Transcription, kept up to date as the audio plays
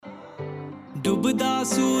ਡੁੱਬਦਾ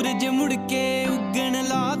ਸੂਰਜ ਮੁੜ ਕੇ ਉੱਗਣ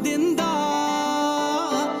ਲਾ ਦਿੰਦਾ,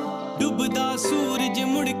 ਡੁੱਬਦਾ ਸੂਰਜ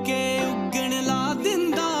ਮੁੜ ਕੇ ਉੱਗਣ ਲਾ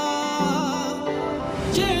ਦਿੰਦਾ,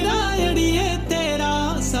 ਜਿਹੜਾ ਅੜੀਏ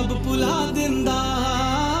ਤੇਰਾ ਸਭ ਭੁਲਾ ਦਿੰਦਾ,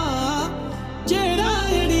 ਜਿਹੜਾ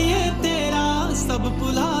ਅੜੀਏ ਤੇਰਾ ਸਭ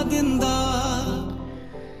ਭੁਲਾ ਦਿੰਦਾ।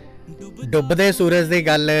 ਡੁੱਬਦੇ ਸੂਰਜ ਦੀ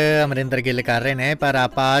ਗੱਲ ਅਮਰਿੰਦਰ ਗਿੱਲ ਕਰ ਰਹੇ ਨੇ, ਪਰ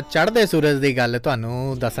ਆਪਾਂ ਚੜ੍ਹਦੇ ਸੂਰਜ ਦੀ ਗੱਲ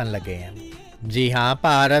ਤੁਹਾਨੂੰ ਦੱਸਣ ਲੱਗੇ ਹਾਂ। ਜੀ ਹਾਂ,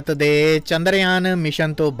 ਭਾਰਤ ਦੇ ਚੰਦਰਯਾਨ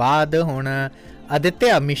ਮਿਸ਼ਨ ਤੋਂ ਬਾਅਦ ਹੁਣ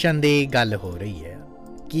ਆਦਿਤਿਆ ਮਿਸ਼ਨ ਦੀ ਗੱਲ ਹੋ ਰਹੀ ਹੈ।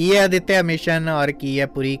 ਕੀ ਹੈ ਆਦਿਤਿਆ ਮਿਸ਼ਨ ਔਰ ਕੀ ਹੈ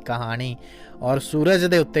ਪੂਰੀ ਕਹਾਣੀ, ਔਰ ਸੂਰਜ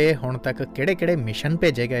ਦੇ ਉੱਤੇ ਹੁਣ ਤੱਕ ਕਿਹੜੇ ਕਿਹੜੇ ਮਿਸ਼ਨ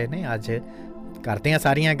ਭੇਜੇ ਗਏ ਨੇ, ਅੱਜ ਕਰਦੇ ਹਾਂ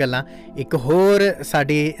ਸਾਰੀਆਂ ਗੱਲਾਂ। ਇੱਕ ਹੋਰ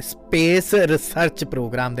ਸਾਡੀ ਸਪੇਸ ਰਿਸਰਚ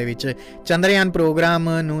ਪ੍ਰੋਗਰਾਮ ਦੇ ਵਿੱਚ ਚੰਦਰਯਾਨ ਪ੍ਰੋਗਰਾਮ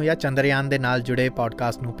ਨੂੰ ਜਾਂ ਚੰਦਰਯਾਨ ਦੇ ਨਾਲ ਜੁੜੇ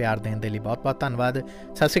ਪੋਡਕਾਸਟ ਨੂੰ ਪਿਆਰ ਦੇਣ ਦੇ ਲਈ ਬਹੁਤ ਬਹੁਤ ਧੰਨਵਾਦ।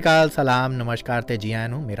 ਸਤਿ ਸ਼੍ਰੀ ਅਕਾਲ, ਸਲਾਮ, ਨਮਸਕਾਰ ਤੇ ਜੀ ਆਇਆਂ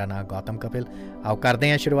ਨੂੰ। ਮੇਰਾ ਨਾਮ ਗੌਤਮ ਕਪਿਲ। ਆਓ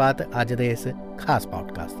ਕਰਦੇ ਹਾਂ ਸ਼ੁਰੂਆਤ ਅੱਜ ਦੇ ਇਸ ਖਾਸ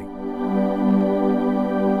ਪੋਡਕਾਸਟ ਦੀ।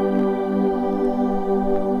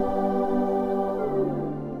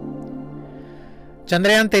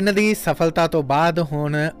 ਚੰਦਰਯਾਨ 3 ਦੀ ਸਫਲਤਾ ਤੋਂ ਬਾਅਦ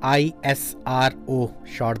ਹੁਣ ISRO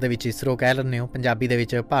ਸ਼ਾਰਟ ਦੇ ਵਿੱਚ ਇਸਰੋ ਕਹਿ ਲੈਂਦੇ ਹੋ, ਪੰਜਾਬੀ ਦੇ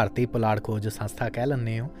ਵਿੱਚ ਭਾਰਤੀ ਪੁਲਾੜ ਖੋਜ ਸੰਸਥਾ ਕਹਿ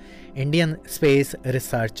ਲੈਂਦੇ ਹੋ, ਇੰਡੀਅਨ ਸਪੇਸ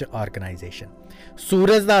ਰਿਸਰਚ ਆਰਗੇਨਾਈਜੇਸ਼ਨ,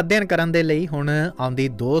 ਸੂਰਜ ਦਾ ਅਧਿਐਨ ਕਰਨ ਦੇ ਲਈ ਹੁਣ ਆਉਂਦੀ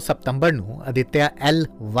 2 ਸਤੰਬਰ ਨੂੰ ਆਦਿਤਿਆ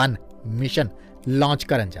ਐਲ-1 ਮਿਸ਼ਨ ਲਾਂਚ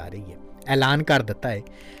ਕਰਨ ਜਾ ਰਹੀ ਹੈ। ਐਲਾਨ ਕਰ ਦਿੱਤਾ ਹੈ।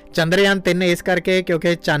 ਚੰਦਰਯਾਨ 3 ਇਸ ਕਰਕੇ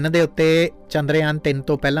ਕਿਉਂਕਿ ਚੰਨ ਦੇ ਉੱਤੇ ਚੰਦਰਯਾਨ 3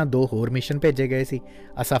 ਤੋਂ ਪਹਿਲਾਂ 2 ਹੋਰ ਮਿਸ਼ਨ ਭੇਜੇ ਗਏ ਸੀ,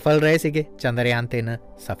 ਅਸਫਲ ਰਹੇ ਸੀਗੇ। ਚੰਦਰਯਾਨ 3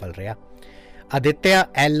 ਸਫਲ ਰਿਹਾ। ਆਦਿਤਿਆ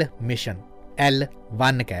ਐਲ ਮਿਸ਼ਨ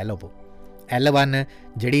L1 ਕਹਿ ਲਵੋ। L1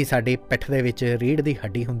 ਜਿਹੜੀ ਸਾਡੀ ਪਿੱਠ ਦੇ ਵਿੱਚ ਰੀੜ੍ਹ ਦੀ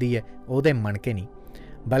ਹੱਡੀ ਹੁੰਦੀ ਹੈ ਉਹਦੇ ਮਣਕੇ ਨਹੀਂ,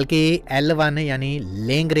 ਬਲਕਿ L1 ਯਾਨੀ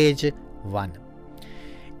ਲੈਂਗਰੇਜ 1।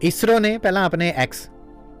 ਇਸਰੋ ਨੇ ਪਹਿਲਾਂ ਆਪਣੇ ਐਕਸ,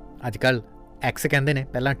 ਅੱਜ ਕੱਲ੍ਹ ਐਕਸ ਕਹਿੰਦੇ ਨੇ,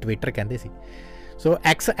 ਪਹਿਲਾਂ ਟਵਿੱਟਰ ਕਹਿੰਦੇ ਸੀ, ਸੋ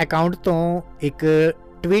ਐਕਸ ਅਕਾਊਂਟ ਤੋਂ ਇੱਕ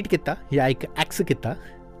ਟਵੀਟ ਕੀਤਾ ਜਾਂ ਇੱਕ ਐਕਸ ਕੀਤਾ,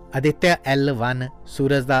 ਆਦਿਤਿਆ L1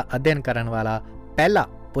 ਸੂਰਜ ਦਾ ਅਧਿਐਨ ਕਰਨ ਵਾਲਾ ਪਹਿਲਾ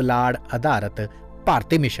ਪੁਲਾੜ ਆਧਾਰਿਤ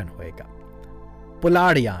ਭਾਰਤੀ ਮਿਸ਼ਨ ਹੋਏਗਾ।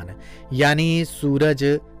 ਪੁਲਾੜਯਾਨ ਯਾਨੀ ਸੂਰਜ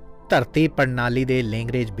ਧਰਤੀ ਪ੍ਰਣਾਲੀ ਦੇ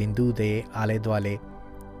ਲੈਂਗਰੇਜ ਬਿੰਦੂ ਦੇ ਆਲੇ ਦੁਆਲੇ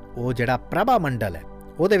ਉਹ ਜਿਹੜਾ ਪ੍ਰਭਾ ਮੰਡਲ ਹੈ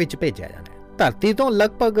ਉਹਦੇ ਵਿੱਚ ਭੇਜਿਆ ਜਾਣਾ ਹੈ। ਧਰਤੀ ਤੋਂ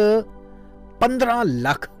ਲਗਭਗ 15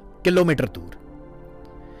 ਲੱਖ ਕਿਲੋਮੀਟਰ ਦੂਰ।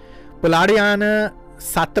 ਪੁਲਾੜਯਾਨ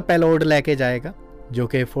 7 ਪੈਲੋਡ ਲੈ ਕੇ ਜਾਏਗਾ, ਜੋ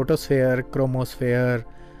ਕਿ ਫੋਟੋਸਫੇਅਰ, ਕ੍ਰੋਮੋਸਫੇਅਰ,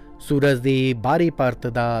 ਸੂਰਜ ਦੀ ਬਾਹਰੀ ਪਰਤ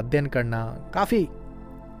ਦਾ ਅਧਿਐਨ ਕਰਨਾ, ਕਾਫੀ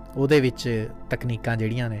ਉਹਦੇ ਵਿੱਚ ਤਕਨੀਕਾਂ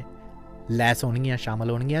ਜਿਹੜੀਆਂ ਨੇ ਲੈਸ ਹੋਣਗੀਆਂ,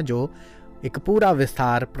 ਸ਼ਾਮਲ ਹੋਣਗੀਆਂ, ਜੋ ਇੱਕ ਪੂਰਾ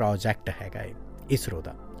ਵਿਸਥਾਰ ਪ੍ਰੋਜੈਕਟ ਹੈਗਾ ਹੈ ਇਸਰੋ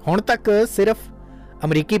ਦਾ। ਹੁਣ ਤੱਕ ਸਿਰਫ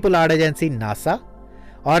ਅਮਰੀਕੀ ਪੁਲਾੜ ਏਜੰਸੀ ਨਾਸਾ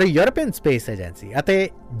ਔਰ ਯੂਰਪੀਅਨ ਸਪੇਸ ਏਜੰਸੀ ਅਤੇ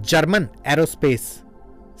ਜਰਮਨ ਐਰੋਸਪੇਸ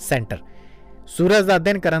ਸੈਂਟਰ ਸੂਰਜ ਦਾ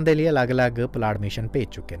ਅਧਿਐਨ ਕਰਨ ਦੇ ਲਈ ਅਲੱਗ-ਅਲੱਗ ਪੁਲਾੜ ਮਿਸ਼ਨ ਭੇਜ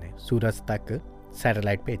ਚੁੱਕੇ ਨੇ, ਸੂਰਜ ਤੱਕ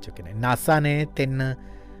ਸੈਟੇਲਾਈਟ ਭੇਜ ਚੁੱਕੇ ਨੇ। ਨਾਸਾ ਨੇ 3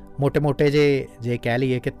 ਮੋਟੇ ਜੇ ਕਹਿ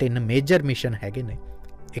ਲਈਏ ਕਿ 3 ਮੇਜਰ ਮਿਸ਼ਨ ਹੈਗੇ ਨੇ।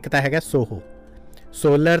 ਇੱਕ ਤਾਂ ਹੈਗਾ ਸੋਹੋ,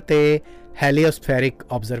 ਸੋਲਰ ਤੇ ਹੈਲੀਓਸਫੈਰਿਕ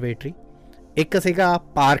ਆਬਜ਼ਰਵੇਟਰੀ, ਇੱਕ ਸੀਗਾ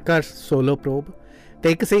ਪਾਰਕਰ ਸੋਲੋ ਪ੍ਰੋਬ, ਤੇ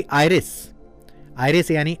ਇੱਕ ਸੀ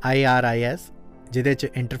ਆਇਰਿਸ ਯਾਨੀ IRIS, ਜਿਹਦੇ 'ਚ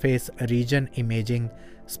ਇੰਟਰਫੇਸ ਰੀਜਨ ਇਮੇਜਿੰਗ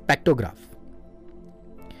ਸਪੈਕਟੋਗ੍ਰਾਫ।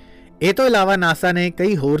 ਇਹ ਤੋਂ ਇਲਾਵਾ ਨਾਸਾ ਨੇ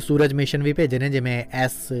ਕਈ ਹੋਰ ਸੂਰਜ ਮਿਸ਼ਨ ਵੀ ਭੇਜੇ ਨੇ, ਜਿਵੇਂ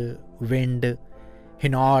wind,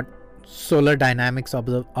 Hinode, solar dynamics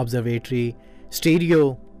observatory,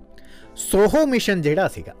 stereo. SOHO mission ਜਿਹੜਾ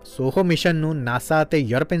ਸੀਗਾ, ਸੋਹੋ ਮਿਸ਼ਨ ਨੂੰ ਨਾਸਾ ਅਤੇ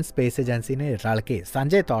ਯੂਰਪੀਅਨ ਸਪੇਸ ਏਜੰਸੀ ਨੇ ਰਲ ਕੇ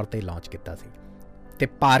ਸਾਂਝੇ ਤੌਰ 'ਤੇ ਲਾਂਚ ਕੀਤਾ ਸੀ। ਤੇ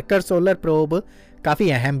ਪਾਰਕਰ ਸੋਲਰ ਪ੍ਰੋਬ ਕਾਫੀ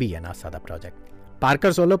ਅਹਿਮ ਵੀ ਹੈ ਨਾਸਾ ਦਾ ਪ੍ਰੋਜੈਕਟ।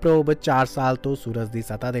 ਪਾਰਕਰ ਸੋਲਰ ਪ੍ਰੋਬ 4 ਸਾਲ ਤੋਂ ਸੂਰਜ ਦੀ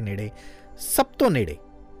ਸਤ੍ਹਾ ਦੇ ਨੇੜੇ, ਸਭ ਤੋਂ ਨੇੜੇ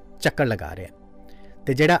ਚੱਕਰ ਲਗਾ ਰਿਹਾ।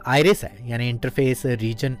 ਤੇ ਜਿਹੜਾ ਆਇਰਿਸ ਹੈ ਯਾਨੀ ਇੰਟਰਫੇਸ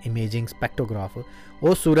ਰੀਜਨ ਇਮੇਜਿੰਗ ਸਪੈਕਟੋਗ੍ਰਾਫ,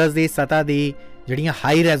 ਉਹ ਸੂਰਜ ਦੀ ਸਤ੍ਹਾ ਦੀ ਜਿਹੜੀਆਂ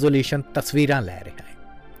ਹਾਈ ਰੈਜ਼ੋਲੂਸ਼ਨ ਤਸਵੀਰਾਂ ਲੈ ਰਿਹਾ ਹੈ।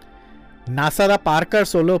 ਨਾਸਾ ਦਾ ਪਾਰਕਰ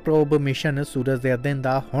ਸੋਲਰ ਪ੍ਰੋਬ ਮਿਸ਼ਨ ਸੂਰਜ ਦੇ ਅਧਿਐਨ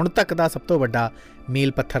ਦਾ ਹੁਣ ਤੱਕ ਦਾ ਸਭ ਤੋਂ ਵੱਡਾ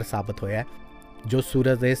ਮੀਲ ਪੱਥਰ ਸਾਬਤ ਹੋਇਆ, ਜੋ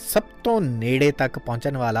ਸੂਰਜ ਦੇ ਸਭ ਤੋਂ ਨੇੜੇ ਤੱਕ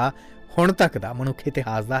ਪਹੁੰਚਣ ਵਾਲਾ ਹੁਣ ਤੱਕ ਦਾ ਮਨੁੱਖੀ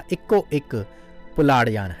ਇਤਿਹਾਸ ਦਾ ਇੱਕੋ ਇੱਕ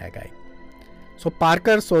ਪੁਲਾੜਯਾਨ ਹੈਗਾ ਹੈ। ਸੋ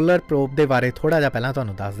ਪਾਰਕਰ ਸੋਲਰ ਪ੍ਰੋਬ ਦੇ ਬਾਰੇ ਥੋੜ੍ਹਾ ਜਿਹਾ ਪਹਿਲਾਂ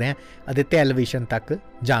ਤੁਹਾਨੂੰ ਦੱਸਦੇ ਹਾਂ। ਆਦਿਤਿਆ ਐਲ ਮਿਸ਼ਨ ਤੱਕ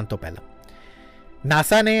ਜਾਣ ਤੋਂ ਪਹਿਲਾਂ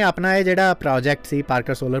ਨਾਸਾ ਨੇ ਆਪਣਾ ਇਹ ਜਿਹੜਾ ਪ੍ਰੋਜੈਕਟ ਸੀ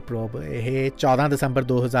ਪਾਰਕਰ ਸੋਲਰ ਪ੍ਰੋਬ, ਇਹ 14 ਦਸੰਬਰ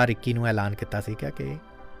 2021 ਨੂੰ ਐਲਾਨ ਕੀਤਾ ਸੀ ਕਿ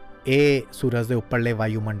ਇਹ ਸੂਰਜ ਦੇ ਉੱਪਰਲੇ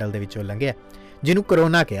ਵਾਯੂਮੰਡਲ ਦੇ ਵਿੱਚੋਂ ਲੰਘਿਆ, ਜਿਹਨੂੰ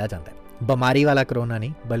ਕਰੋਨਾ ਕਿਹਾ ਜਾਂਦਾ ਹੈ। ਬਿਮਾਰੀ ਵਾਲਾ ਕਰੋਨਾ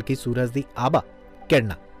ਨਹੀਂ, ਬਲਕਿ ਸੂਰਜ ਦੀ ਆਭਾ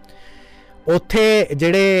ਕਿਰਨਾਂ। ਉੱਥੇ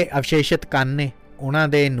ਜਿਹੜੇ ਅਵਸ਼ੇਸ਼ਿਤ ਕਣ ਨੇ ਉਹਨਾਂ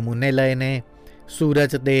ਦੇ ਨਮੂਨੇ ਲਏ ਨੇ।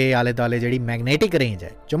 ਸੂਰਜ ਦੇ ਆਲੇ ਦੁਆਲੇ ਜਿਹੜੀ ਮੈਗਨੈਟਿਕ ਰੇਂਜ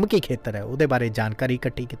ਹੈ, ਚੁੰਬਕੀ ਖੇਤਰ ਹੈ, ਉਹਦੇ ਬਾਰੇ ਜਾਣਕਾਰੀ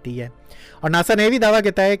ਇਕੱਠੀ ਕੀਤੀ ਹੈ। ਔਰ ਨਾਸਾ ਨੇ ਇਹ ਵੀ ਦਾਅਵਾ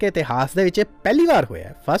ਕੀਤਾ ਹੈ ਕਿ ਇਤਿਹਾਸ ਦੇ ਵਿੱਚ ਪਹਿਲੀ ਵਾਰ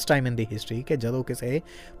ਹੋਇਆ, first time in the history, ਕਿ ਜਦੋਂ ਕਿਸੇ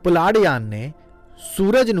ਪੁਲਾੜਯਾਨ ਨੇ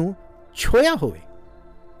ਸੂਰਜ ਨੂੰ ਛੋਇਆ ਹੋਵੇ।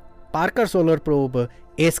 ਪਾਰਕਰ ਸੋਲਰ ਪ੍ਰੋਬ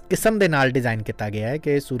ਇਸ ਕਿਸਮ ਦੇ ਨਾਲ ਡਿਜ਼ਾਈਨ ਕੀਤਾ ਗਿਆ ਹੈ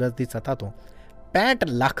ਕਿ ਸੂਰਜ ਦੀ ਸਤ੍ਹਾ ਤੋਂ 65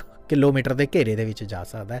 ਲੱਖ ਕਿਲੋਮੀਟਰ ਦੇ ਘੇਰੇ ਦੇ ਵਿੱਚ ਜਾ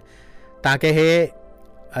ਸਕਦਾ ਹੈ, ਤਾਂ ਕਿ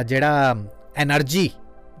ਇਹ ਜਿਹੜਾ ਐਨਰਜੀ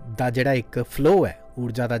ਦਾ ਜਿਹੜਾ ਇੱਕ ਫਲੋ ਹੈ,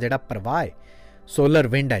 ਊਰਜਾ ਦਾ ਜਿਹੜਾ ਪ੍ਰਵਾਹ ਹੈ, ਸੋਲਰ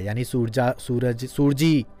ਵਿੰਡ ਹੈ ਯਾਨੀ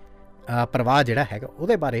ਸੂਰਜੀ ਪ੍ਰਵਾਹ ਜਿਹੜਾ ਹੈਗਾ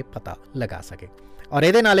ਉਹਦੇ ਬਾਰੇ ਪਤਾ ਲਗਾ ਸਕੇ। ਔਰ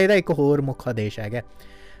ਇਹਦੇ ਨਾਲ ਇਹਦਾ ਇੱਕ ਹੋਰ ਮੁੱਖ ਉਦੇਸ਼ ਹੈਗਾ,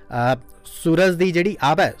 ਸੂਰਜ ਦੀ ਜਿਹੜੀ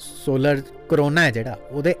ਆਬ ਹੈ, ਸੋਲਰ ਕਰੋਨਾ ਹੈ ਜਿਹੜਾ,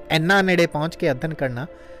 ਉਹਦੇ ਇੰਨਾ ਨੇੜੇ ਪਹੁੰਚ ਕੇ ਅਧਿਐਨ ਕਰਨਾ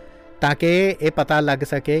ਤਾਂ ਕਿ ਇਹ ਪਤਾ ਲੱਗ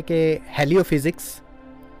ਸਕੇ ਕਿ ਹੈਲੀਓਫਿਜ਼ਿਕਸ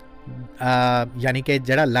ਯਾਨੀ ਕਿ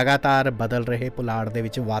ਜਿਹੜਾ ਲਗਾਤਾਰ ਬਦਲ ਰਹੇ ਪੁਲਾੜ ਦੇ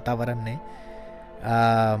ਵਿੱਚ ਵਾਤਾਵਰਨ ਨੇ,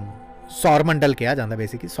 ਸੌਰ ਮੰਡਲ ਕਿਹਾ ਜਾਂਦਾ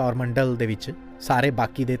ਬੇਸਿਕਲੀ, ਸੌਰ ਮੰਡਲ ਦੇ ਵਿੱਚ ਸਾਰੇ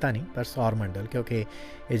ਬਾਕੀ ਦੇ ਤਾਂ ਨਹੀਂ ਪਰ ਸੌਰ ਮੰਡਲ, ਕਿਉਂਕਿ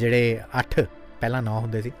ਇਹ ਜਿਹੜੇ 8 ਪਹਿਲਾਂ 9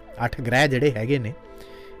 ਹੁੰਦੇ ਸੀ, 8 ਗ੍ਰਹਿ ਜਿਹੜੇ ਹੈਗੇ ਨੇ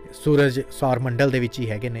ਸੂਰਜ ਸੌਰ ਮੰਡਲ ਦੇ ਵਿੱਚ ਹੀ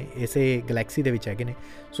ਹੈਗੇ ਨੇ, ਇਸੇ ਗਲੈਕਸੀ ਦੇ ਵਿੱਚ ਹੈਗੇ ਨੇ।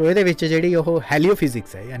 ਸੋ ਇਹਦੇ ਵਿੱਚ ਜਿਹੜੀ ਉਹ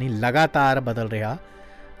ਹੈਲੀਓਫਿਜ਼ਿਕਸ ਹੈ ਯਾਨੀ ਲਗਾਤਾਰ ਬਦਲ ਰਿਹਾ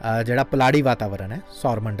ਜਿਹੜਾ ਪੁਲਾੜੀ ਵਾਤਾਵਰਨ ਹੈ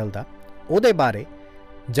ਸੌਰ ਮੰਡਲ ਦਾ, ਉਹਦੇ ਬਾਰੇ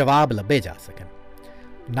ਜਵਾਬ ਲੱਭੇ ਜਾ ਸਕਣ।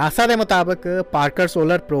 ਨਾਸਾ ਦੇ ਮੁਤਾਬਕ ਪਾਰਕਰ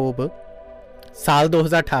ਸੋਲਰ ਪ੍ਰੋਬ ਸਾਲ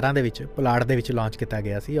 2018 ਦੇ ਵਿੱਚ ਪੁਲਾੜ ਦੇ ਵਿੱਚ ਲਾਂਚ ਕੀਤਾ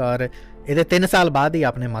ਗਿਆ ਸੀ ਔਰ ਇਹਦੇ 3 ਸਾਲ ਬਾਅਦ ਹੀ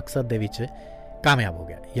ਆਪਣੇ ਮਕਸਦ ਦੇ ਵਿੱਚ ਕਾਮਯਾਬ ਹੋ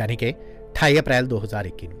ਗਿਆ, ਯਾਨੀ ਕਿ 28 ਅਪ੍ਰੈਲ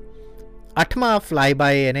 2021 ਨੂੰ 8ਵਾਂ ਫਲਾਈ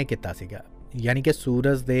ਬਾਏ ਇਹਨੇ ਕੀਤਾ ਸੀਗਾ, ਯਾਨੀ ਕਿ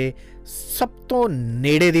ਸੂਰਜ ਦੇ ਸਭ ਤੋਂ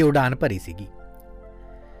ਨੇੜੇ ਦੀ ਉਡਾਨ ਭਰੀ ਸੀਗੀ।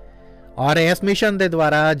 ਔਰ ਇਸ ਮਿਸ਼ਨ ਦੇ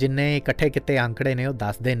ਦੁਆਰਾ ਜਿੰਨੇ ਇਕੱਠੇ ਕੀਤੇ ਅੰਕੜੇ ਨੇ ਉਹ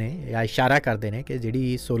ਦੱਸਦੇ ਨੇ ਜਾਂ ਇਸ਼ਾਰਾ ਕਰਦੇ ਨੇ ਕਿ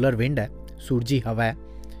ਜਿਹੜੀ ਸੋਲਰ ਵਿੰਡ ਹੈ, ਸੂਰਜੀ ਹਵਾ ਹੈ,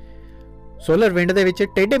 ਸੋਲਰ ਵਿੰਡ ਦੇ ਵਿੱਚ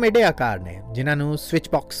ਟੇਢੇ ਮੇਢੇ ਆਕਾਰ ਨੇ ਜਿਨ੍ਹਾਂ ਨੂੰ ਸਵਿਚ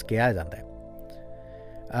ਬਾਕਸ ਕਿਹਾ ਜਾਂਦਾ ਹੈ।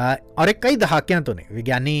 ਔਰ ਇਹ ਕਈ ਦਹਾਕਿਆਂ ਤੋਂ ਨੇ,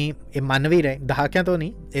 ਵਿਗਿਆਨੀ ਇਹ ਮੰਨ ਵੀ ਰਹੇ, ਦਹਾਕਿਆਂ ਤੋਂ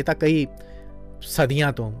ਨਹੀਂ, ਇਹ ਤਾਂ ਕਈ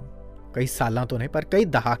ਸਦੀਆਂ ਤੋਂ, ਕਈ ਸਾਲਾਂ ਤੋਂ ਨੇ, ਪਰ ਕਈ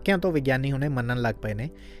ਦਹਾਕਿਆਂ ਤੋਂ ਵਿਗਿਆਨੀ ਹੁਣੇ ਮੰਨਣ ਲੱਗ ਪਏ ਨੇ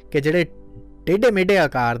ਕਿ ਜਿਹੜੇ ਟੇਢੇ ਮੇਢੇ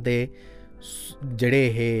ਆਕਾਰ ਦੇ ਜਿਹੜੇ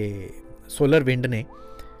ਇਹ ਸੋਲਰ ਵਿੰਡ ਨੇ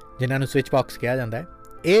ਜਿਨ੍ਹਾਂ ਨੂੰ ਸਵਿਚ ਬਾਕਸ ਕਿਹਾ ਜਾਂਦਾ ਹੈ,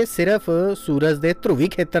 ਇਹ ਸਿਰਫ ਸੂਰਜ ਦੇ ਧਰੁਵੀ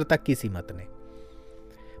ਖੇਤਰ ਤੱਕ ਹੀ ਸੀਮਤ ਨੇ।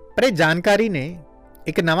 ਪਰ ਇਹ ਜਾਣਕਾਰੀ ਨੇ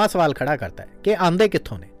ਇੱਕ ਨਵਾਂ ਸਵਾਲ ਖੜਾ ਕਰਤਾ ਹੈ ਕਿ ਆਉਂਦੇ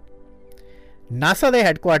ਕਿੱਥੋਂ ਨੇ। ਨਾਸਾ ਦੇ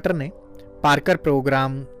ਹੈੱਡਕੁਆਟਰ ਨੇ ਪਾਰਕਰ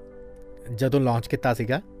ਪ੍ਰੋਗਰਾਮ ਜਦੋਂ ਲਾਂਚ ਕੀਤਾ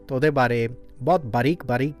ਸੀਗਾ ਤਾਂ ਉਹਦੇ ਬਾਰੇ ਬਹੁਤ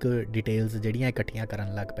ਬਾਰੀਕ ਡਿਟੇਲਸ ਜਿਹੜੀਆਂ ਇਕੱਠੀਆਂ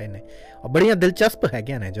ਕਰਨ ਲੱਗ ਪਏ ਨੇ ਔਰ ਬੜੀਆਂ ਦਿਲਚਸਪ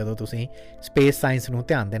ਹੈਗੀਆਂ ਨੇ ਜਦੋਂ ਤੁਸੀਂ ਸਪੇਸ ਸਾਇੰਸ ਨੂੰ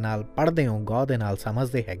ਧਿਆਨ ਦੇ ਨਾਲ ਪੜ੍ਹਦੇ ਹੋ, ਗੌਰ ਦੇ ਨਾਲ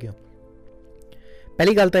ਸਮਝਦੇ ਹੈਗੇ ਹੋ।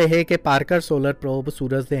 ਪਹਿਲੀ ਗੱਲ ਤਾਂ ਇਹ ਕਿ ਪਾਰਕਰ ਸੋਲਰ ਪ੍ਰੋਬ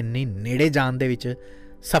ਸੂਰਜ ਦੇ ਇੰਨੀ ਨੇੜੇ ਜਾਣ ਦੇ ਵਿੱਚ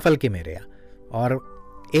ਸਫਲ ਕਿਵੇਂ ਰਿਹਾ ਔਰ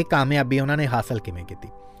ਇਹ ਕਾਮਯਾਬੀ ਉਹਨਾਂ ਨੇ ਹਾਸਲ ਕਿਵੇਂ ਕੀਤੀ।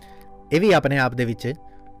 ਇਹ ਵੀ ਆਪਣੇ ਆਪ ਦੇ ਵਿੱਚ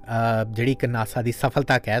ਜਿਹੜੀ ਇੱਕ ਨਾਸਾ ਦੀ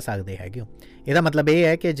ਸਫਲਤਾ ਕਹਿ ਸਕਦੇ ਹੈਗੇ ਹੋ। ਇਹਦਾ ਮਤਲਬ ਇਹ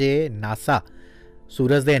ਹੈ ਕਿ ਜੇ ਨਾਸਾ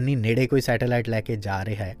ਸੂਰਜ ਦੇ ਇੰਨੀ ਨੇੜੇ ਕੋਈ ਸੈਟੇਲਾਈਟ ਲੈ ਕੇ ਜਾ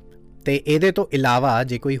ਰਿਹਾ ਹੈ ਅਤੇ ਇਹਦੇ ਤੋਂ ਇਲਾਵਾ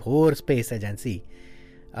ਜੇ ਕੋਈ ਹੋਰ ਸਪੇਸ ਏਜੰਸੀ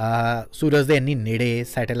ਸੂਰਜ ਦੇ ਇੰਨੀ ਨੇੜੇ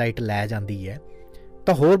ਸੈਟੇਲਾਈਟ ਲੈ ਜਾਂਦੀ ਹੈ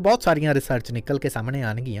ਤਾਂ ਹੋਰ ਬਹੁਤ ਸਾਰੀਆਂ ਰਿਸਰਚ ਨਿਕਲ ਕੇ ਸਾਹਮਣੇ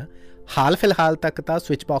ਆਉਣਗੀਆਂ। ਹਾਲ ਫਿਲਹਾਲ ਤੱਕ ਤਾਂ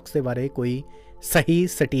ਸਵਿਚ ਬਾਕਸ ਦੇ ਬਾਰੇ ਕੋਈ ਸਹੀ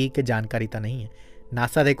ਸਟੀਕ ਜਾਣਕਾਰੀ ਤਾਂ ਨਹੀਂ ਹੈ।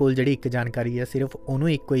 ਨਾਸਾ ਦੇ ਕੋਲ ਜਿਹੜੀ ਇੱਕ ਜਾਣਕਾਰੀ ਹੈ ਸਿਰਫ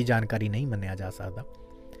ਉਹਨੂੰ ਇੱਕੋ ਹੀ ਜਾਣਕਾਰੀ ਨਹੀਂ ਮੰਨਿਆ ਜਾ ਸਕਦਾ।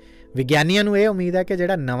 ਵਿਗਿਆਨੀਆਂ ਨੂੰ ਇਹ ਉਮੀਦ ਹੈ ਕਿ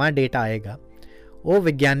ਜਿਹੜਾ ਨਵਾਂ ਡੇਟਾ ਆਏਗਾ ਉਹ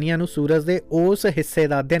ਵਿਗਿਆਨੀਆਂ ਨੂੰ ਸੂਰਜ ਦੇ ਉਸ ਹਿੱਸੇ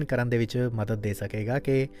ਦਾ ਅਧਿਐਨ ਕਰਨ ਦੇ ਵਿੱਚ ਮਦਦ ਦੇ ਸਕੇਗਾ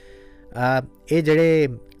ਕਿ ਇਹ ਜਿਹੜੇ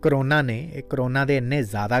ਕਰੋਨਾ ਨੇ, ਇਹ ਕਰੋਨਾ ਦੇ ਇੰਨੇ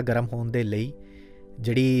ਜ਼ਿਆਦਾ ਗਰਮ ਹੋਣ ਦੇ ਲਈ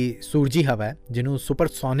ਜਿਹੜੀ ਸੂਰਜੀ ਹਵਾ ਹੈ ਜਿਹਨੂੰ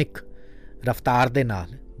ਸੁਪਰਸੋਨਿਕ ਰਫ਼ਤਾਰ ਦੇ ਨਾਲ,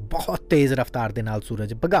 ਬਹੁਤ ਤੇਜ਼ ਰਫ਼ਤਾਰ ਦੇ ਨਾਲ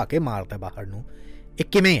ਸੂਰਜ ਭਗਾ ਕੇ ਮਾਰਦਾ ਬਾਹਰ ਨੂੰ, ਇਹ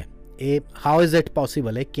ਕਿਵੇਂ ਹੈ, ਇਹ ਹਾਊ ਇਜ਼ ਇਟ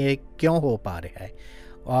ਪੋਸੀਬਲ ਹੈ, ਕਿ ਕਿਉਂ ਹੋ ਪਾ ਰਿਹਾ ਹੈ।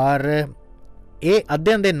 ਔਰ ਇਹ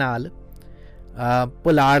ਅਧਿਐਨ ਦੇ ਨਾਲ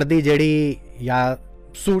ਪੁਲਾੜ ਦੀ ਜਿਹੜੀ ਜਾਂ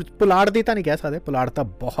ਪੁਲਾੜ ਦੀ ਤਾਂ ਨਹੀਂ ਕਹਿ ਸਕਦੇ, ਪੁਲਾੜ ਤਾਂ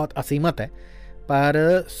ਬਹੁਤ ਅਸੀਮਤ ਹੈ,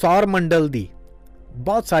 ਪਰ ਸੌਰ ਮੰਡਲ ਦੀ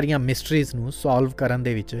ਬਹੁਤ ਸਾਰੀਆਂ ਮਿਸਟਰੀਜ਼ ਨੂੰ ਸੋਲਵ ਕਰਨ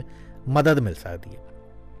ਦੇ ਵਿੱਚ ਮਦਦ ਮਿਲ ਸਕਦੀ ਹੈ।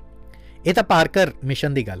 ਇਹ ਤਾਂ ਪਾਰਕਰ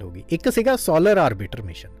ਮਿਸ਼ਨ ਦੀ ਗੱਲ ਹੋ ਗਈ। ਇੱਕ ਸੀਗਾ solar orbiter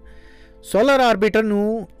mission. Solar orbiter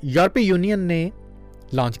ਨੂੰ ਯੂਰਪੀ ਯੂਨੀਅਨ ਨੇ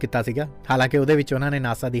ਲਾਂਚ ਕੀਤਾ ਸੀਗਾ, ਹਾਲਾਂਕਿ ਉਹਦੇ ਵਿੱਚ ਉਹਨਾਂ ਨੇ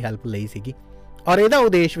ਨਾਸਾ ਦੀ ਹੈਲਪ ਲਈ ਸੀਗੀ ਔਰ ਇਹਦਾ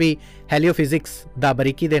ਉਦੇਸ਼ ਵੀ ਹੈਲੀਓਫਿਜ਼ਿਕਸ ਦਾ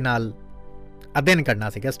ਬਰੀਕੀ ਦੇ ਨਾਲ ਅਧਿਐਨ ਕਰਨਾ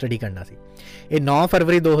ਸੀਗਾ, ਸਟੱਡੀ ਕਰਨਾ ਸੀ। ਇਹ 9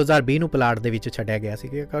 ਫਰਵਰੀ 2020 ਨੂੰ ਪੁਲਾੜ ਦੇ ਵਿੱਚ ਛੱਡਿਆ ਗਿਆ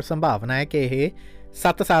ਸੀ ਔਰ ਸੰਭਾਵਨਾ ਹੈ ਕਿ ਇਹ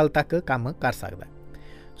 7 ਸਾਲ ਤੱਕ ਕੰਮ ਕਰ ਸਕਦਾ ਹੈ।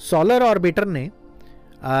 ਸੋਲਰ ਆਰਬਿਟਰ ਨੇ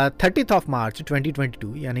 30 ਮਾਰਚ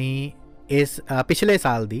 2022 ਯਾਨੀ ਇਸ ਪਿਛਲੇ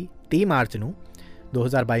ਸਾਲ ਦੀ 30 ਮਾਰਚ ਨੂੰ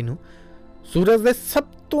 2022 ਨੂੰ ਸੂਰਜ ਦੇ ਸਭ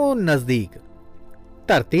ਤੋਂ ਨਜ਼ਦੀਕ,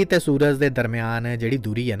 ਧਰਤੀ ਅਤੇ ਸੂਰਜ ਦੇ ਦਰਮਿਆਨ ਜਿਹੜੀ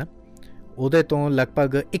ਦੂਰੀ ਹੈ ਨਾ, ਉਹਦੇ ਤੋਂ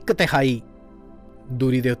ਲਗਭਗ 1/3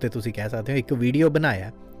 ਦੂਰੀ ਦੇ ਉੱਤੇ ਤੁਸੀਂ ਕਹਿ ਸਕਦੇ ਹੋ ਇੱਕ ਵੀਡੀਓ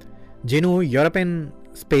ਬਣਾਇਆ ਜਿਹਨੂੰ ਯੂਰਪੀਅਨ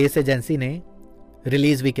ਸਪੇਸ ਏਜੰਸੀ ਨੇ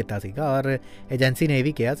ਰਿਲੀਜ਼ ਵੀ ਕੀਤਾ ਸੀਗਾ ਔਰ ਏਜੰਸੀ ਨੇ ਇਹ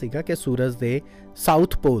ਵੀ ਕਿਹਾ ਸੀਗਾ ਕਿ ਸੂਰਜ ਦੇ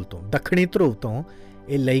ਸਾਊਥ ਪੋਲ ਤੋਂ, ਦੱਖਣੀ ਧਰੁਵ ਤੋਂ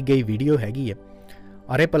ਇਹ ਲਈ ਗਈ ਵੀਡੀਓ ਹੈਗੀ ਹੈ।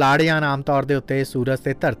 ਔਰ ਇਹ ਪੁਲਾੜਯਾਨ ਆਮ ਤੌਰ ਦੇ ਉੱਤੇ ਸੂਰਜ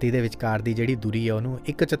ਅਤੇ ਧਰਤੀ ਦੇ ਵਿਚਕਾਰ ਦੀ ਜਿਹੜੀ ਦੂਰੀ ਹੈ ਉਹਨੂੰ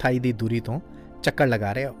 1/4 ਦੀ ਦੂਰੀ ਤੋਂ ਚੱਕਰ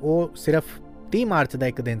ਲਗਾ ਰਿਹਾ। ਉਹ ਸਿਰਫ 30 ਮਾਰਚ ਦਾ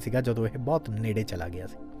ਇੱਕ ਦਿਨ ਸੀਗਾ ਜਦੋਂ ਇਹ ਬਹੁਤ ਨੇੜੇ ਚਲਾ ਗਿਆ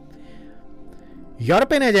ਸੀ।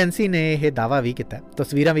 ਯੂਰਪੀਅਨ ਏਜੰਸੀ ਨੇ ਇਹ ਦਾਅਵਾ ਵੀ ਕੀਤਾ,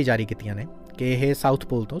 ਤਸਵੀਰਾਂ ਵੀ ਜਾਰੀ ਕੀਤੀਆਂ ਨੇ ਕਿ ਇਹ ਸਾਊਥ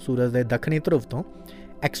ਪੋਲ ਤੋਂ, ਸੂਰਜ ਦੇ ਦੱਖਣੀ ਧਰੁਵ ਤੋਂ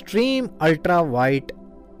ਐਕਸਟ੍ਰੀਮ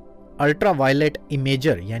ਅਲਟਰਾਵਾਇਲਟ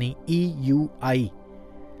ਇਮੇਜਰ ਯਾਨੀ EUI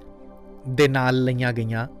ਦੇ ਨਾਲ ਲਈਆਂ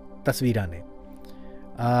ਗਈਆਂ ਤਸਵੀਰਾਂ ਨੇ।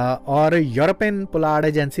 ਔਰ ਯੂਰਪੀਅਨ ਪੁਲਾੜ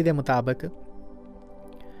ਏਜੰਸੀ ਦੇ ਮੁਤਾਬਕ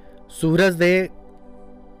ਸੂਰਜ ਦੇ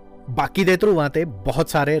ਬਾਕੀ ਦੇ ਧਰੂਵਾਂ 'ਤੇ ਬਹੁਤ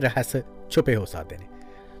ਸਾਰੇ ਰਹੱਸ ਛੁਪੇ ਹੋ ਸਕਦੇ ਨੇ।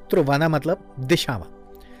 ਧਰੂਵਾਂ ਦਾ ਮਤਲਬ ਦਿਸ਼ਾਵਾਂ,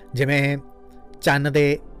 ਜਿਵੇਂ ਚੰਨ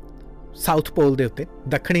ਦੇ ਸਾਊਥ ਪੋਲ ਦੇ ਉੱਤੇ,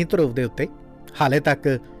 ਦੱਖਣੀ ਧਰੁਵ ਦੇ ਉੱਤੇ ਹਾਲੇ ਤੱਕ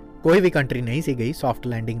ਕੋਈ ਵੀ ਕੰਟਰੀ ਨਹੀਂ ਸੀ ਗਈ, ਸੌਫਟ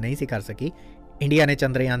ਲੈਂਡਿੰਗ ਨਹੀਂ ਸੀ ਕਰ ਸਕੀ। ਇੰਡੀਆ ਨੇ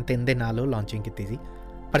ਚੰਦਰਯਾਨ 3 ਦੇ ਨਾਲ ਉਹ ਲਾਂਚਿੰਗ ਕੀਤੀ ਸੀ,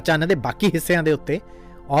 ਪਰ ਚੰਨ ਦੇ ਬਾਕੀ ਹਿੱਸਿਆਂ ਦੇ ਉੱਤੇ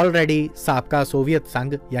ਆਲਰੇਡੀ ਸਾਬਕਾ ਸੋਵੀਅਤ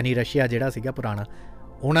ਸੰਘ ਯਾਨੀ ਰਸ਼ੀਆ ਜਿਹੜਾ ਸੀਗਾ ਪੁਰਾਣਾ,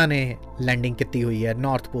 ਉਹਨਾਂ ਨੇ ਲੈਂਡਿੰਗ ਕੀਤੀ ਹੋਈ ਹੈ।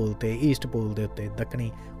 ਨਾਰਥ ਪੋਲ 'ਤੇ, ਈਸਟ ਪੋਲ ਦੇ ਉੱਤੇ,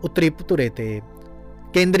 ਦੱਖਣੀ ਉੱਤਰੀ ਧੁਰੇ 'ਤੇ,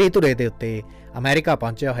 ਕੇਂਦਰੀ ਧੁਰੇ ਦੇ ਉੱਤੇ ਅਮਰੀਕਾ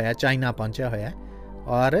ਪਹੁੰਚਿਆ ਹੋਇਆ, ਚਾਈਨਾ ਪਹੁੰਚਿਆ ਹੋਇਆ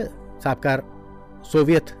ਔਰ ਸਾਬਕਾ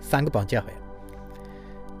ਸੋਵੀਅਤ ਸੰਘ ਪਹੁੰਚਿਆ ਹੋਇਆ।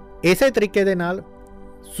 ਇਸੇ ਤਰੀਕੇ ਦੇ ਨਾਲ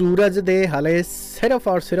ਸੂਰਜ ਦੇ ਹਾਲੇ ਸਿਰਫ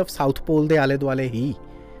ਔਰ ਸਿਰਫ ਸਾਊਥ ਪੋਲ ਦੇ ਆਲੇ ਦੁਆਲੇ ਹੀ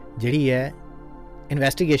ਜਿਹੜੀ ਹੈ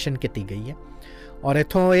ਇਨਵੈਸਟੀਗੇਸ਼ਨ ਕੀਤੀ ਗਈ ਹੈ ਔਰ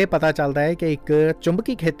ਇੱਥੋਂ ਇਹ ਪਤਾ ਚੱਲਦਾ ਹੈ ਕਿ ਇੱਕ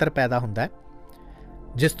ਚੁੰਬਕੀ ਖੇਤਰ ਪੈਦਾ ਹੁੰਦਾ ਹੈ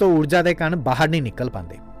ਜਿਸ ਤੋਂ ਊਰਜਾ ਦੇ ਕਣ ਬਾਹਰ ਨਹੀਂ ਨਿਕਲ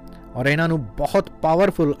ਪਾਉਂਦੇ ਔਰ ਇਹਨਾਂ ਨੂੰ ਬਹੁਤ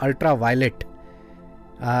ਪਾਵਰਫੁਲ ਅਲਟਰਾ ਵਾਇਲਟ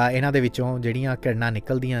ਇਹਨਾਂ ਦੇ ਵਿੱਚੋਂ ਜਿਹੜੀਆਂ ਕਿਰਨਾਂ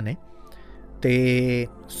ਨਿਕਲਦੀਆਂ ਨੇ। ਅਤੇ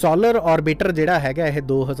ਸੋਲਰ ਔਰਬਿਟਰ ਜਿਹੜਾ ਹੈਗਾ ਇਹ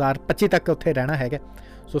 2025 ਤੱਕ ਉੱਥੇ ਰਹਿਣਾ ਹੈਗਾ।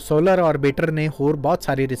 ਸੋ ਸੋਲਰ ਔਰਬਿਟਰ ਨੇ ਹੋਰ ਬਹੁਤ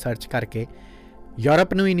ਸਾਰੀ ਰਿਸਰਚ ਕਰਕੇ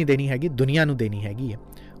ਯੂਰਪ ਨੂੰ ਹੀ ਨਹੀਂ ਦੇਣੀ ਹੈਗੀ, ਦੁਨੀਆ ਨੂੰ ਦੇਣੀ ਹੈਗੀ ਹੈ।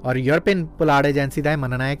 ਔਰ ਯੂਰਪੀਅਨ ਪੁਲਾੜ ਏਜੰਸੀ ਦਾ ਇਹ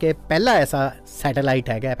ਮੰਨਣਾ ਹੈ ਕਿ ਪਹਿਲਾ ਐਸਾ ਸੈਟੇਲਾਈਟ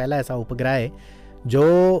ਹੈਗਾ, ਪਹਿਲਾ ਐਸਾ ਉਪਗ੍ਰਹਿ ਹੈ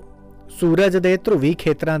ਜੋ ਸੂਰਜ ਦੇ ਧਰੁਵੀ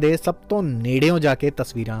ਖੇਤਰਾਂ ਦੇ ਸਭ ਤੋਂ ਨੇੜਿਓਂ ਜਾ ਕੇ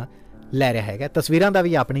ਤਸਵੀਰਾਂ ਲੈ ਰਿਹਾ ਹੈਗਾ। ਤਸਵੀਰਾਂ ਦਾ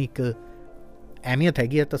ਵੀ ਆਪਣੀ ਇੱਕ ਅਹਿਮੀਅਤ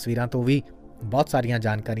ਹੈਗੀ ਹੈ, ਤਸਵੀਰਾਂ ਤੋਂ ਵੀ ਬਹੁਤ ਸਾਰੀਆਂ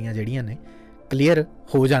ਜਾਣਕਾਰੀਆਂ ਜਿਹੜੀਆਂ ਨੇ ਕਲੀਅਰ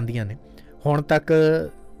ਹੋ ਜਾਂਦੀਆਂ ਨੇ। ਹੁਣ ਤੱਕ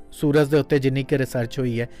ਸੂਰਜ ਦੇ ਉੱਤੇ ਜਿੰਨੀ ਕੁ ਰਿਸਰਚ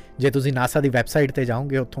ਹੋਈ ਹੈ, ਜੇ ਤੁਸੀਂ ਨਾਸਾ ਦੀ ਵੈਬਸਾਈਟ 'ਤੇ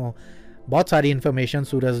ਜਾਓਗੇ ਉੱਥੋਂ ਬਹੁਤ ਸਾਰੀ ਇਨਫੋਰਮੇਸ਼ਨ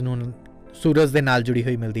ਸੂਰਜ ਦੇ ਨਾਲ ਜੁੜੀ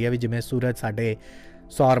ਹੋਈ ਮਿਲਦੀ ਹੈ। ਵੀ ਜਿਵੇਂ ਸੂਰਜ ਸਾਡੇ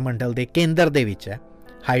ਸੌਰ ਮੰਡਲ ਦੇ ਕੇਂਦਰ ਦੇ ਵਿੱਚ ਹੈ,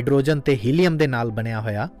 ਹਾਈਡਰੋਜਨ ਅਤੇ ਹੀਲੀਅਮ ਦੇ ਨਾਲ ਬਣਿਆ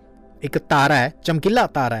ਹੋਇਆ ਇੱਕ ਤਾਰਾ ਹੈ, ਚਮਕੀਲਾ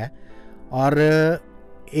ਤਾਰਾ ਹੈ ਔਰ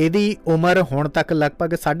ਇਹਦੀ ਉਮਰ ਹੁਣ ਤੱਕ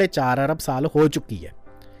ਲਗਭਗ 4.5 ਅਰਬ ਸਾਲ ਹੋ ਚੁੱਕੀ ਹੈ।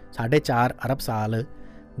 4.5 ਅਰਬ ਸਾਲ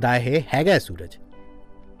ਦਾ ਇਹ ਹੈਗਾ ਸੂਰਜ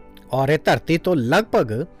ਔਰ ਇਹ ਧਰਤੀ ਤੋਂ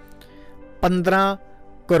ਲਗਭਗ 15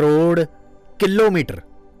 ਕਰੋੜ ਕਿਲੋਮੀਟਰ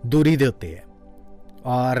ਦੂਰੀ ਦੇ ਉੱਤੇ ਹੈ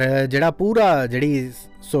ਔਰ ਜਿਹੜੀ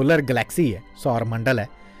ਸੋਲਰ ਗਲੈਕਸੀ ਹੈ, ਸੌਰ ਮੰਡਲ ਹੈ,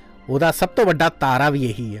 ਉਹਦਾ ਸਭ ਤੋਂ ਵੱਡਾ ਤਾਰਾ ਵੀ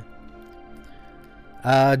ਇਹੀ ਹੈ।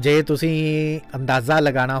 ਜੇ ਤੁਸੀਂ ਅੰਦਾਜ਼ਾ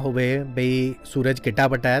ਲਗਾਉਣਾ ਹੋਵੇ ਬਈ ਸੂਰਜ ਕਿੱਡਾ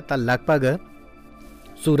ਵੱਡਾ ਹੈ ਤਾਂ ਲਗਭਗ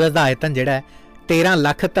ਸੂਰਜ ਦਾ ਆਇਤਨ ਜਿਹੜਾ ਹੈ 13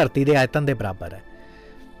 ਲੱਖ ਧਰਤੀ ਦੇ ਆਇਤਨ ਦੇ ਬਰਾਬਰ ਹੈ।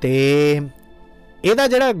 ਅਤੇ ਇਹਦਾ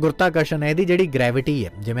ਜਿਹੜਾ ਗੁਰਤਾਕਰਸ਼ਣ ਹੈ, ਇਹਦੀ ਜਿਹੜੀ ਗ੍ਰੈਵਿਟੀ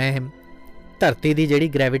ਹੈ, ਜਿਵੇਂ ਧਰਤੀ ਦੀ ਜਿਹੜੀ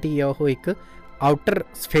ਗ੍ਰੈਵਿਟੀ ਹੈ ਉਹ ਇੱਕ ਆਊਟਰ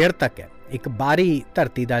ਸਫੇਅਰ ਤੱਕ ਹੈ, ਇੱਕ ਬਾਹਰੀ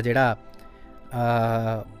ਧਰਤੀ ਦਾ ਜਿਹੜਾ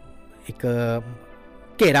ਇੱਕ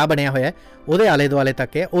ਘੇਰਾ ਬਣਿਆ ਹੋਇਆ ਉਹਦੇ ਆਲੇ ਦੁਆਲੇ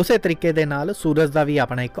ਤੱਕ ਹੈ। ਉਸੇ ਤਰੀਕੇ ਦੇ ਨਾਲ ਸੂਰਜ ਦਾ ਵੀ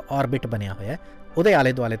ਆਪਣਾ ਇੱਕ ਔਰਬਿਟ ਬਣਿਆ ਹੋਇਆ, ਉਹਦੇ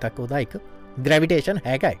ਆਲੇ ਦੁਆਲੇ ਤੱਕ ਉਹਦਾ ਇੱਕ ਗ੍ਰੈਵਿਟੇਸ਼ਨ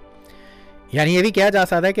ਹੈਗਾ ਹੈ। ਯਾਨੀ ਇਹ ਵੀ ਕਿਹਾ ਜਾ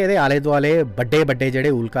ਸਕਦਾ ਕਿ ਇਹਦੇ ਆਲੇ ਦੁਆਲੇ ਵੱਡੇ ਵੱਡੇ ਜਿਹੜੇ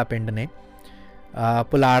ਉਲਕਾ ਪਿੰਡ ਨੇ,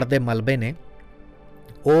 ਪੁਲਾੜ ਦੇ ਮਲਬੇ ਨੇ,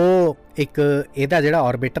 ਉਹ ਇੱਕ ਇਹਦਾ ਜਿਹੜਾ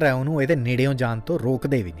ਔਰਬਿਟਰ ਹੈ ਉਹਨੂੰ ਇਹਦੇ ਨੇੜਿਓਂ ਜਾਣ ਤੋਂ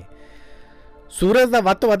ਰੋਕਦੇ ਵੀ ਨੇ। ਸੂਰਜ ਦਾ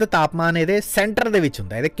ਵੱਧ ਤੋਂ ਵੱਧ ਤਾਪਮਾਨ ਇਹਦੇ ਸੈਂਟਰ ਦੇ ਵਿੱਚ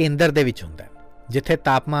ਹੁੰਦਾ, ਇਹਦੇ ਕੇਂਦਰ ਦੇ ਵਿੱਚ ਹੁੰਦਾ, ਜਿੱਥੇ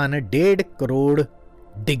ਤਾਪਮਾਨ 1.5 ਕਰੋੜ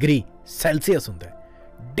ਡਿਗਰੀ ਸੈਲਸੀਅਸ ਹੁੰਦਾ ਹੈ।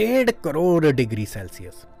 1.5 ਕਰੋੜ ਡਿਗਰੀ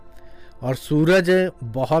ਸੈਲਸੀਅਸ। ਔਰ ਸੂਰਜ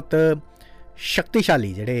ਬਹੁਤ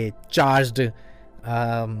ਸ਼ਕਤੀਸ਼ਾਲੀ ਜਿਹੜੇ ਚਾਰਜਡ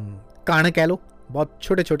ਕਣ ਕਹਿ ਲਓ, ਬਹੁਤ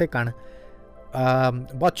ਛੋਟੇ ਛੋਟੇ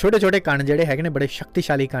ਕਣ ਜਿਹੜੇ ਹੈਗੇ ਨੇ, ਬੜੇ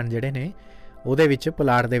ਸ਼ਕਤੀਸ਼ਾਲੀ ਕਣ ਜਿਹੜੇ ਨੇ ਉਹਦੇ ਵਿੱਚ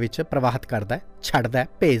ਪੁਲਾੜ ਦੇ ਵਿੱਚ ਪ੍ਰਵਾਹਿਤ ਕਰਦਾ, ਛੱਡਦਾ,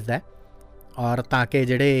 ਭੇਜਦਾ ਔਰ ਤਾਂ ਕਿ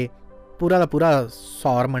ਜਿਹੜੇ ਪੂਰਾ ਦਾ ਪੂਰਾ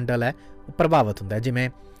ਸੌਰ ਮੰਡਲ ਹੈ ਉਹ ਪ੍ਰਭਾਵਿਤ ਹੁੰਦਾ। ਜਿਵੇਂ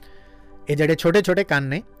ਇਹ ਜਿਹੜੇ ਛੋਟੇ ਛੋਟੇ ਕਣ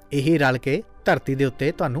ਨੇ ਇਹੀ ਰਲ ਕੇ ਧਰਤੀ ਦੇ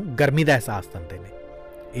ਉੱਤੇ ਤੁਹਾਨੂੰ ਗਰਮੀ ਦਾ ਅਹਿਸਾਸ ਦਿੰਦੇ ਨੇ।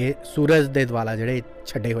 ਇਹ ਸੂਰਜ ਦੇ ਦੁਆਲਾ ਜਿਹੜੇ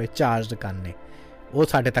ਛੱਡੇ ਹੋਏ ਚਾਰਜਡ ਕਣ ਨੇ ਉਹ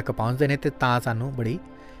ਸਾਡੇ ਤੱਕ ਪਹੁੰਚਦੇ ਨੇ ਅਤੇ ਤਾਂ ਸਾਨੂੰ ਬੜੀ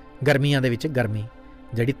ਗਰਮੀਆਂ ਦੇ ਵਿੱਚ ਗਰਮੀ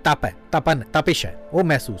ਜਿਹੜੀ ਤਪਿਸ਼ ਹੈ ਉਹ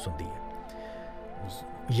ਮਹਿਸੂਸ ਹੁੰਦੀ ਹੈ।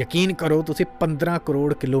 ਯਕੀਨ ਕਰੋ ਤੁਸੀਂ 15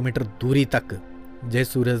 ਕਰੋੜ ਕਿਲੋਮੀਟਰ ਦੂਰੀ ਤੱਕ ਜੇ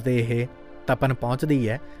ਸੂਰਜ ਦੇ ਇਹ ਤਪਨ ਪਹੁੰਚਦੀ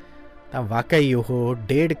ਹੈ ਤਾਂ ਵਾਕਈ ਉਹ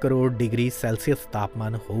 1.5 ਕਰੋੜ ਡਿਗਰੀ ਸੈਲਸੀਅਸ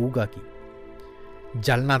ਤਾਪਮਾਨ ਹੋਊਗਾ। ਕਿ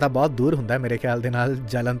ਜਲਣਾ ਤਾਂ ਬਹੁਤ ਦੂਰ ਹੁੰਦਾ ਮੇਰੇ ਖਿਆਲ ਦੇ ਨਾਲ,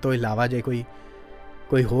 ਜਲਣ ਤੋਂ ਇਲਾਵਾ ਜੇ ਕੋਈ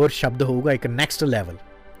ਹੋਰ ਸ਼ਬਦ ਹੋਊਗਾ ਇੱਕ ਨੈਕਸਟ ਲੈਵਲ,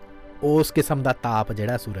 ਉਸ ਕਿਸਮ ਦਾ ਤਾਪ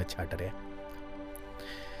ਜਿਹੜਾ ਸੂਰਜ ਛੱਡ ਰਿਹਾ।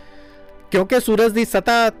 ਕਿਉਂਕਿ ਸੂਰਜ ਦੀ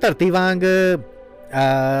ਸਤ੍ਹਾ ਧਰਤੀ ਵਾਂਗ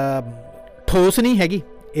ਠੋਸ ਨਹੀਂ ਹੈਗੀ,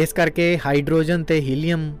 ਇਸ ਕਰਕੇ ਹਾਈਡਰੋਜਨ ਅਤੇ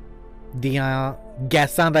ਹੀਲੀਅਮ ਦੀਆਂ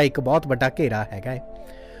ਗੈਸਾਂ ਦਾ ਇੱਕ ਬਹੁਤ ਵੱਡਾ ਘੇਰਾ ਹੈਗਾ ਹੈ।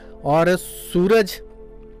 ਔਰ ਸੂਰਜ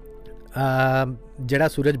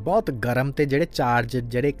ਬਹੁਤ ਗਰਮ ਅਤੇ ਜਿਹੜੇ ਚਾਰਜ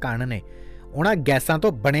ਜਿਹੜੇ ਕਣ ਨੇ ਉਹਨਾਂ ਗੈਸਾਂ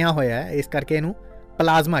ਤੋਂ ਬਣਿਆ ਹੋਇਆ ਹੈ, ਇਸ ਕਰਕੇ ਇਹਨੂੰ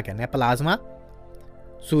ਪਲਾਜ਼ਮਾ ਕਹਿੰਦੇ ਆ। ਪਲਾਜ਼ਮਾ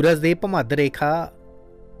ਸੂਰਜ ਦੀ ਭੂਮੱਧ ਰੇਖਾ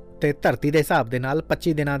ਅਤੇ ਧਰਤੀ ਦੇ ਹਿਸਾਬ ਦੇ ਨਾਲ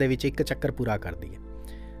 25 ਦਿਨਾਂ ਦੇ ਵਿੱਚ ਇੱਕ ਚੱਕਰ ਪੂਰਾ ਕਰਦੀ ਹੈ।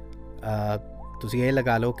 ਤੁਸੀਂ ਇਹ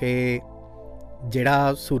ਲਗਾ ਲਓ ਕਿ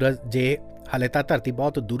ਜਿਹੜਾ ਸੂਰਜ ਜੇ ਹਾਲੇ ਤਾਂ ਧਰਤੀ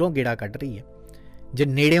ਬਹੁਤ ਦੂਰੋਂ ਗੇੜਾ ਕੱਢ ਰਹੀ ਹੈ, ਜੇ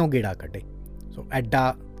ਨੇੜਿਓਂ ਗੇੜਾ ਕੱਢੇ ਸੋ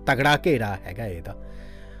ਐਡਾ ਤਗੜਾ ਘੇਰਾ ਹੈਗਾ ਇਹਦਾ।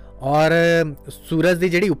 ਔਰ ਸੂਰਜ ਦੀ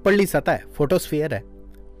ਜਿਹੜੀ ਉੱਪਰਲੀ ਸਤ੍ਹਾ ਹੈ, ਫੋਟੋਸਫੀਅਰ ਹੈ,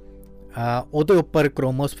 ਉਹਦੇ ਉੱਪਰ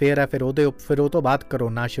ਕ੍ਰੋਮੋਸਫੇਅਰ ਹੈ, ਫਿਰ ਉਹ ਤੋਂ ਬਾਅਦ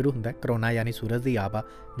ਕਰੋਨਾ ਸ਼ੁਰੂ ਹੁੰਦਾ। ਕਰੋਨਾ ਯਾਨੀ ਸੂਰਜ ਦੀ ਆਬ ਆ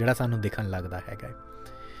ਜਿਹੜਾ ਸਾਨੂੰ ਦਿਖਣ ਲੱਗਦਾ ਹੈਗਾ।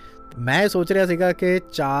 ਮੈਂ ਸੋਚ ਰਿਹਾ ਸੀਗਾ ਕਿ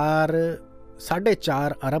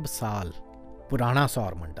 4.5 ਅਰਬ ਸਾਲ ਪੁਰਾਣਾ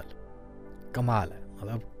ਸੌਰ ਮੰਡਲ, ਕਮਾਲ ਹੈ।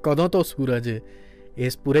 ਮਤਲਬ ਕਦੋਂ ਤੋਂ ਸੂਰਜ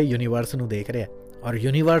ਇਸ ਪੂਰੇ ਯੂਨੀਵਰਸ ਨੂੰ ਦੇਖ ਰਿਹਾ, ਔਰ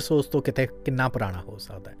ਯੂਨੀਵਰਸ ਉਸ ਤੋਂ ਕਿੰਨਾ ਪੁਰਾਣਾ ਹੋ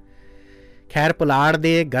ਸਕਦਾ। ਖੈਰ ਪੁਲਾੜ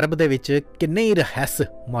ਦੇ ਗਰਭ ਦੇ ਵਿੱਚ ਕਿੰਨੇ ਹੀ ਰਹੱਸ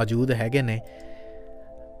ਮੌਜੂਦ ਹੈਗੇ ਨੇ,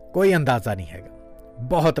 ਕੋਈ ਅੰਦਾਜ਼ਾ ਨਹੀਂ ਹੈਗਾ।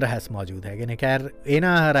 ਬਹੁਤ ਰਹੱਸ ਮੌਜੂਦ ਹੈਗੇ ਨੇ। ਖੈਰ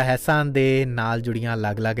ਇਹਨਾਂ ਰਹੱਸਾਂ ਦੇ ਨਾਲ ਜੁੜੀਆਂ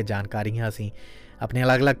ਅਲੱਗ-ਅਲੱਗ ਜਾਣਕਾਰੀਆਂ ਅਸੀਂ ਆਪਣੇ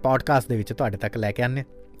ਅਲੱਗ-ਅਲੱਗ ਪੋਡਕਾਸਟ ਦੇ ਵਿੱਚ ਤੁਹਾਡੇ ਤੱਕ ਲੈ ਕੇ ਆਉਂਦੇ।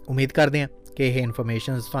 ਉਮੀਦ ਕਰਦੇ ਹਾਂ ਕਿ ਇਹ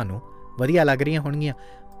ਇਨਫੋਰਮੇਸ਼ਨਸ ਤੁਹਾਨੂੰ ਵਧੀਆ ਲੱਗ ਰਹੀਆਂ ਹੋਣਗੀਆਂ।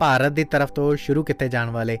 ਭਾਰਤ ਦੀ ਤਰਫ ਤੋਂ ਸ਼ੁਰੂ ਕੀਤੇ ਜਾਣ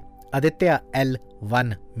ਵਾਲੇ ਆਦਿਤਿਆ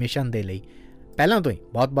ਐਲ-1 ਮਿਸ਼ਨ ਦੇ ਲਈ ਪਹਿਲਾਂ ਤੋਂ ਹੀ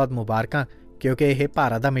ਬਹੁਤ-ਬਹੁਤ ਮੁਬਾਰਕਾਂ, ਕਿਉਂਕਿ ਇਹ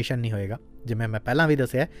ਭਾਰਤ ਦਾ ਮਿਸ਼ਨ ਨਹੀਂ ਹੋਏਗਾ। ਜਿਵੇਂ ਮੈਂ ਪਹਿਲਾਂ ਵੀ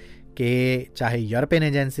ਦੱਸਿਆ ਕਿ ਚਾਹੇ ਯੂਰਪੀਅਨ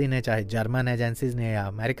ਏਜੰਸੀ ਨੇ, ਚਾਹੇ ਜਰਮਨ ਏਜੰਸੀਜ਼ ਨੇ ਜਾਂ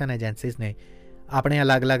ਅਮਰੀਕਨ ਏਜੰਸੀਜ਼ ਨੇ, ਆਪਣੇ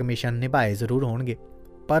ਅਲੱਗ-ਅਲੱਗ ਮਿਸ਼ਨ ਨਿਭਾਏ ਜ਼ਰੂਰ ਹੋਣਗੇ,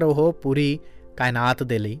 ਪਰ ਉਹ ਪੂਰੀ ਕਾਇਨਾਤ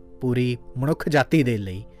ਦੇ ਲਈ, ਪੂਰੀ ਮਨੁੱਖ ਜਾਤੀ ਦੇ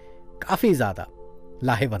ਲਈ ਕਾਫੀ ਜ਼ਿਆਦਾ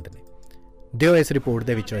ਲਾਹੇਵੰਦ ਨੇ। ਦਿਓ ਇਸ ਰਿਪੋਰਟ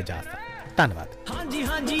ਦੇ ਵਿੱਚੋਂ ਇਜਾਜ਼ਤ। ਧੰਨਵਾਦ। ਹਾਂਜੀ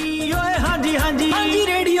ਹਾਂਜੀ ਓਏ ਹਾਂਜੀ ਹਾਂਜੀ।